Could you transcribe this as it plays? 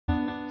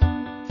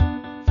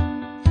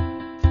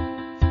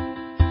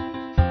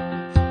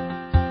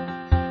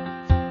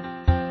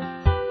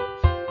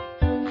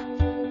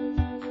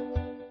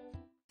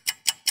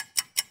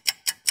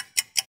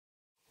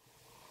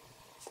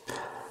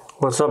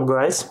What's up,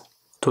 guys?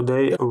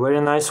 Today a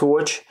very nice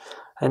watch.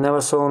 I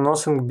never saw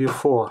nothing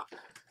before.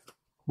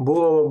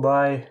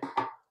 Bulova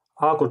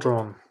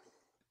Accutron.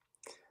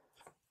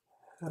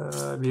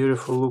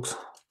 Beautiful looks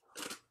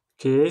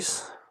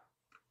case,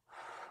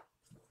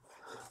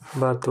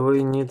 but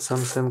we need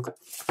something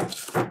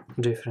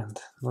different.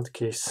 Not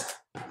case.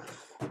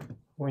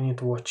 We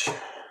need watch.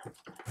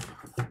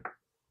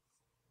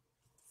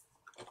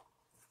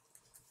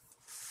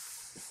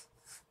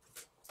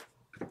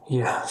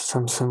 Yeah,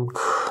 something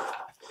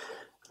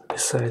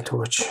beside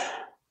watch.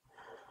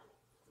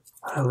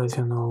 I'll let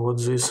you know what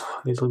this a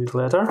little bit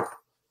later.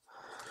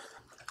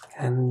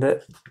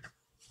 And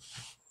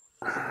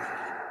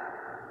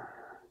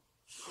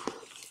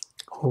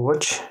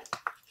watch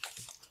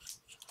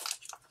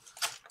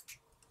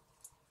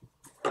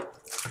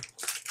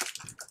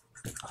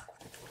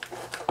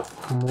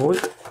move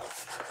it,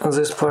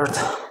 this part,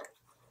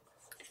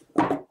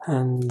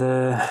 and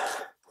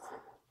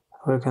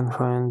we can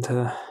find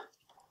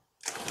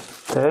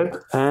tag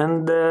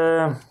and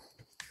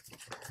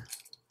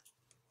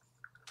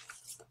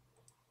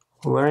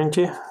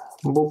warranty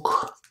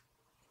book.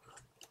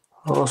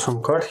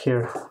 Awesome card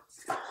here,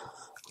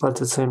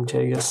 but it's empty,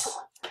 I guess.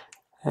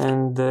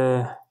 And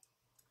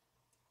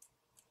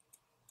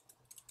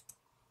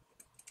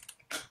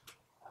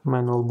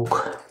manual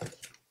book.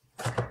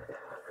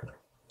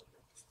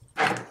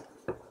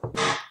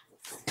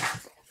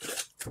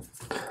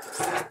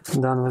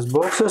 Done with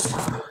boxes.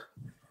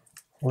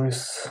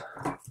 With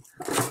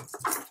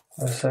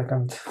a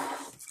second.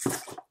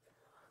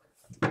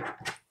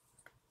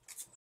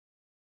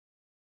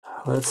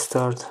 Let's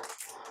start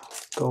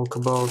talk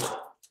about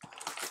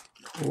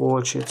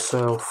watch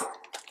itself.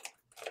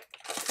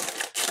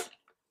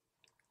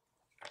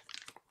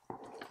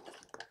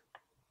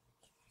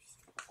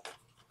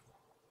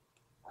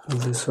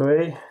 This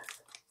way.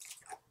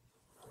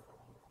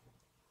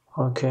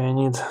 Okay, I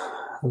need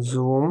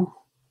zoom.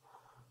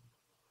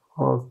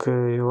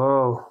 Okay,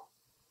 wow.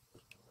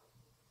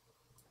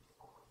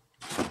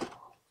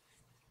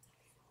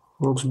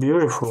 Looks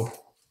beautiful.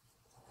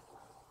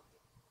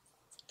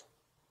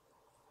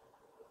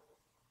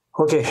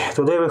 Okay,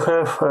 today we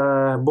have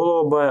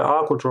Bulova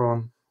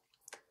Accutron.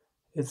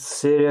 It's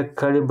series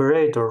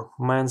Calibrator,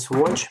 men's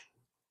watch.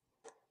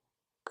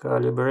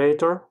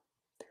 Calibrator.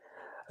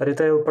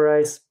 Retail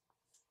price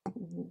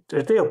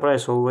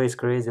always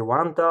crazy,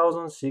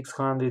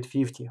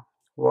 1,650.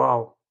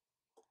 Wow.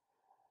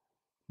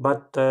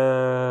 But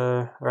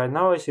right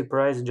now I see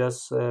price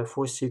just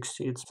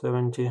 460. It's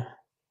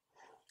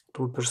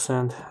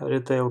 72%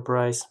 retail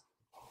price.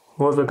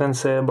 What we can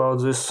say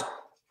about this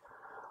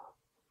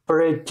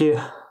pretty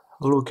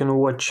looking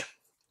watch?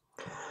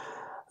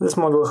 This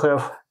model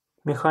have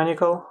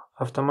mechanical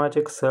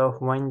automatic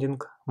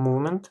self-winding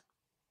movement,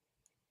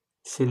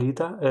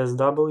 Sellita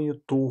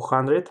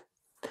SW200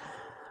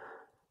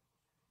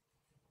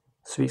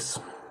 Swiss.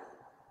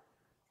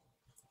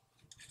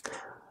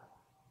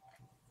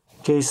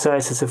 Case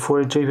size is a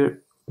 43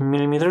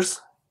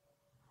 millimeters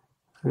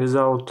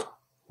without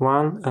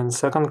 1 and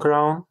 2nd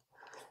crown.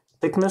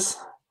 Thickness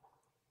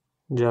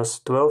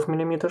just 12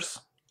 millimeters.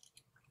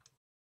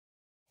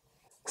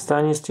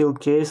 Stainless steel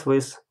case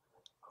with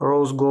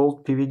rose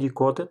gold PVD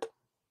coated.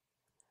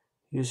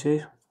 You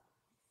see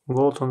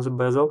gold on the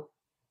bezel.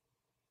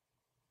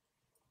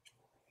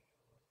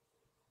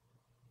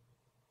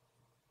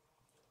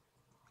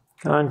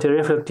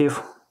 Anti-reflective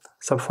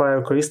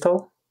sapphire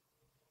crystal.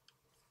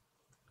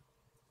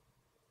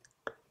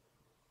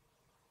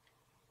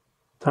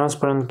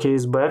 Transparent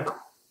case back.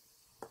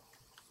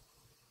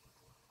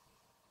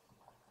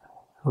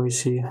 We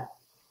see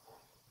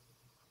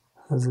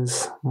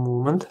this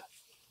movement.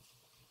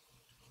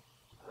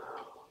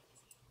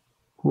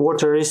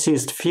 Water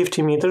resist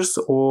 50 meters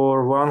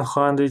or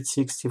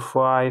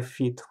 165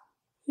 feet.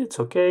 It's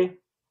okay,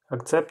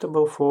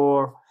 acceptable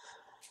for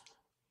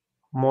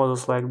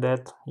models like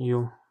that.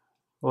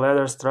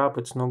 Leather strap,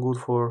 it's no good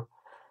for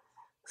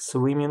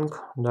swimming,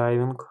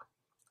 diving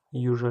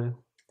usually.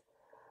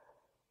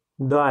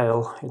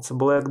 Dial, it's a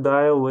black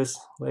dial with,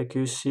 like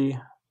you see,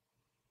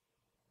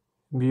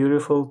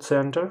 beautiful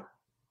center.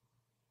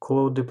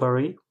 Clos de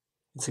Paris,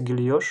 it's a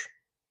guillotine.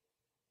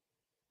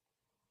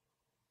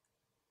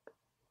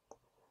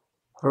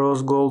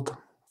 Rose gold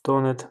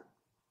toned.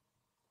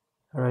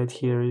 Right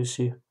here you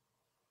see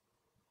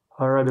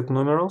Arabic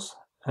numerals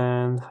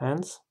and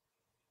hands.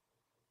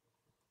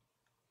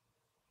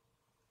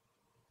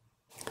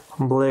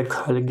 Black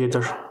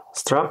alligator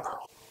strap.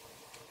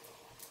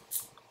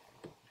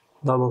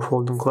 Double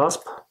folding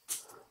clasp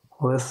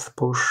with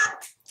push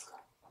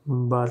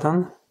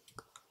button.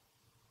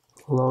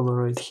 Logo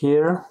right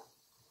here.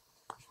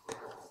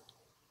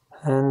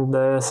 And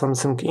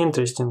something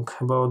interesting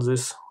about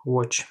this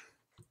watch,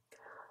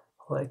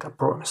 like I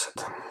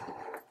promised.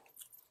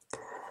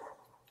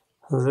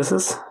 This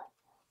is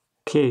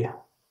key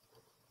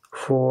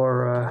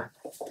for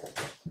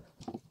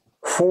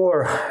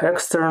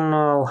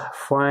external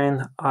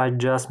fine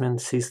adjustment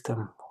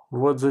system.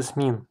 What does this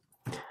mean?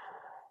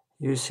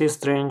 You see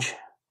strange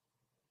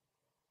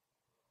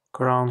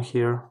crown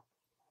here,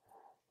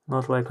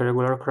 not like a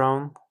regular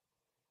crown.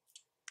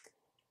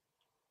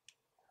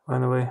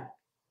 When we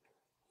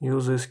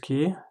use this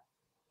key,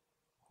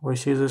 we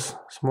see this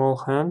small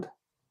hand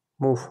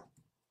move.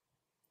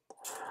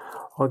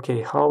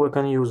 Okay, how we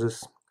can use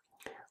this?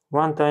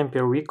 One time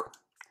per week,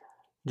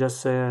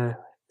 just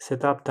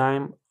set up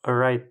time,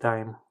 right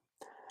time,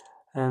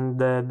 and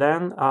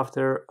then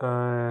after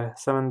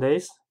 7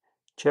 days,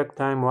 check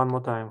time one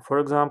more time. For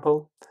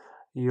example,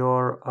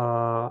 your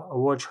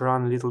watch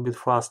run a little bit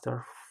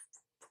faster,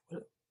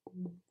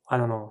 I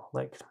don't know,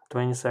 like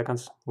 20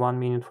 seconds, 1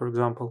 minute, for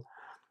example,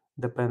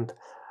 depend.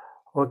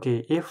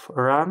 Okay, if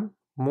run,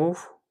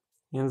 move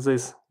in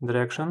this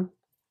direction,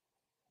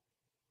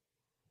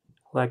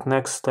 like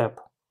next step,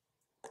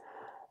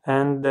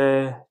 and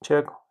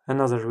check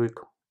another week.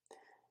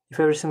 If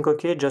everything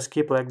okay, just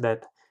keep like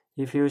that.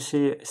 If you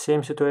see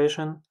same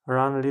situation,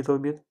 run a little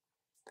bit.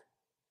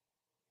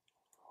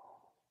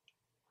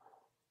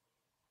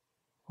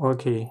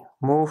 Okay,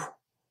 move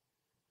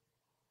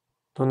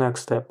to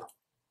next step.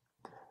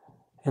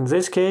 In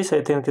this case,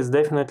 I think it's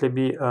definitely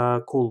be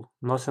cool.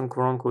 Nothing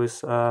wrong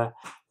with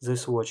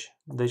this watch.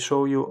 They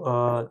show you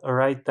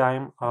right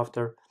time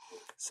after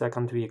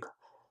second week.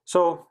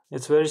 So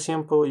it's very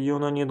simple. You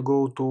no need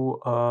go to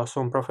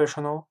some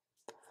professional,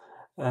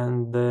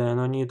 and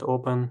no need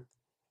open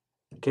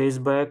case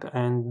back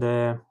and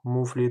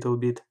move little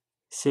bit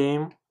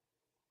same,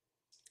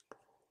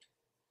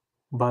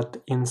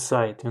 but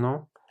inside, you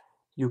know,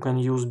 you can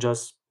use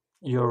just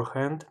your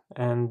hand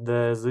and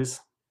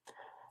this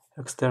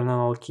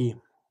external key.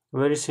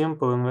 Very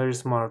simple and very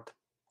smart.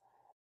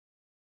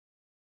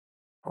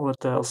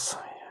 What else?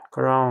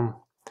 Crown,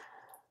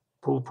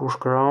 pull push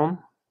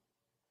crown.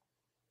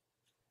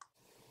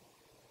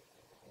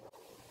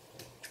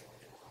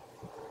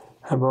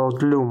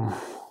 About loom.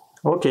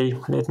 Okay,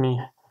 let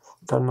me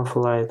turn off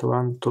light.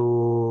 1,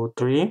 2,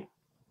 3.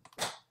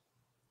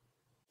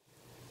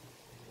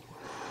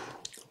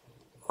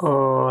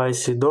 Oh, I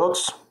see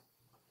dots.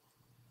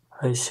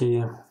 I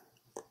see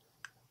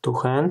 2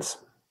 hands,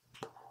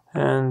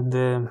 and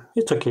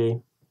it's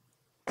okay.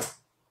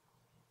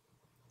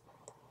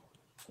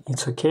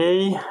 It's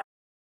okay.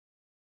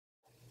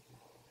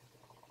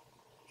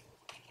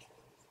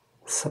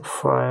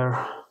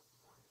 Sapphire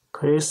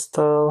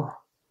crystal,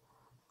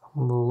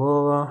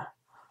 Bulova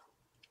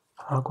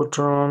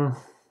Accutron,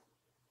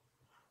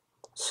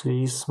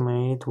 Swiss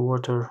made,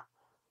 water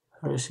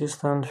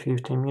resistant,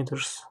 50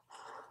 meters,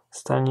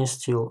 stainless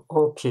steel.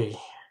 Okay,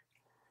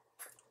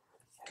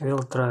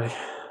 we'll try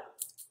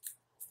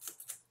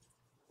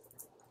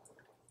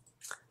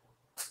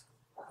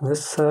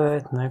this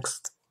side,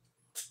 next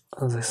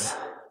this.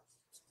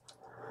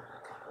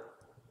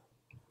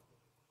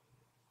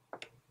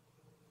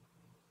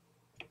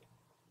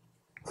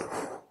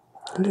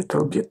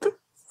 Little bit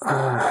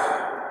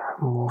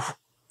move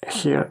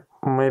here,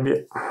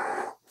 maybe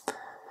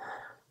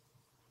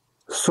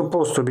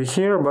supposed to be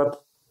here,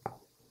 but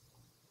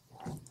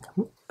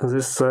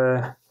this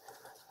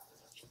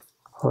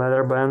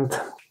leather band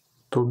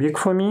too big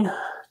for me.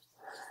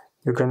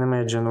 You can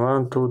imagine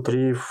 1, 2,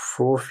 3,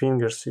 4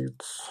 fingers.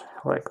 It's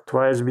like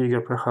twice bigger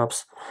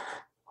perhaps.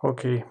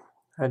 Okay,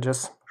 I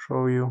just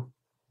show you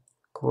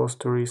close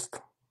to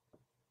wrist.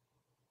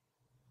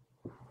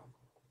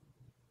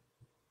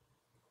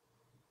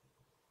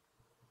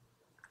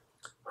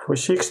 For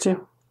 60,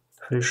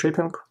 free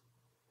shipping.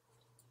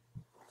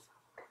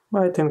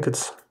 I think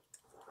it's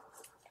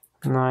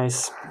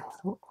nice.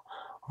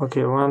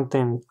 Okay, one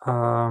thing,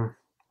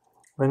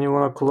 when you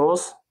wanna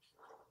close,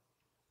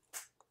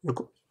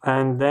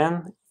 and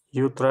then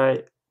you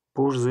try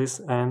push this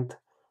end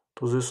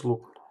to this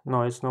loop.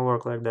 No, it's not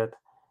work like that.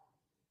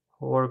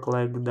 Work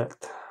like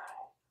that.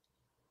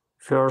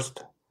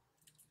 First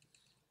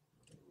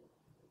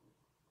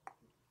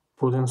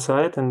put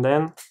inside and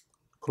then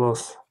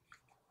close.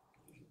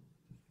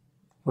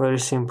 Very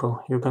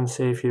simple. You can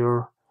save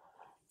your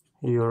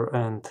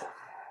end.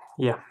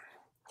 Yeah.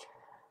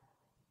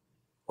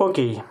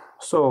 Okay,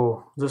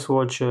 so this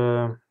watch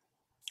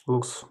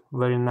looks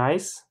very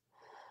nice,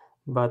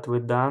 but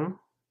we're done.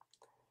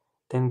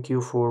 Thank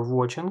you for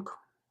watching.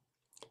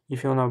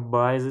 If you wanna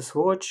buy this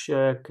watch,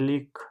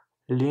 click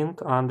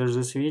link under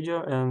this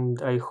video,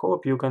 and I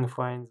hope you can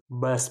find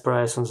best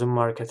price on the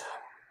market.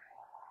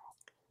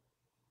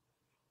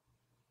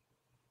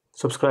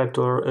 Subscribe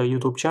to our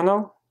YouTube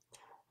channel,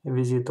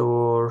 visit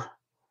our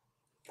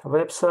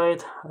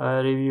website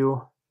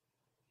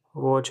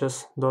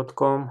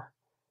iReviewWatches.com.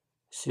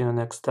 See you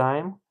next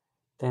time.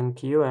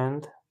 Thank you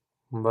and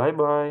bye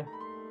bye.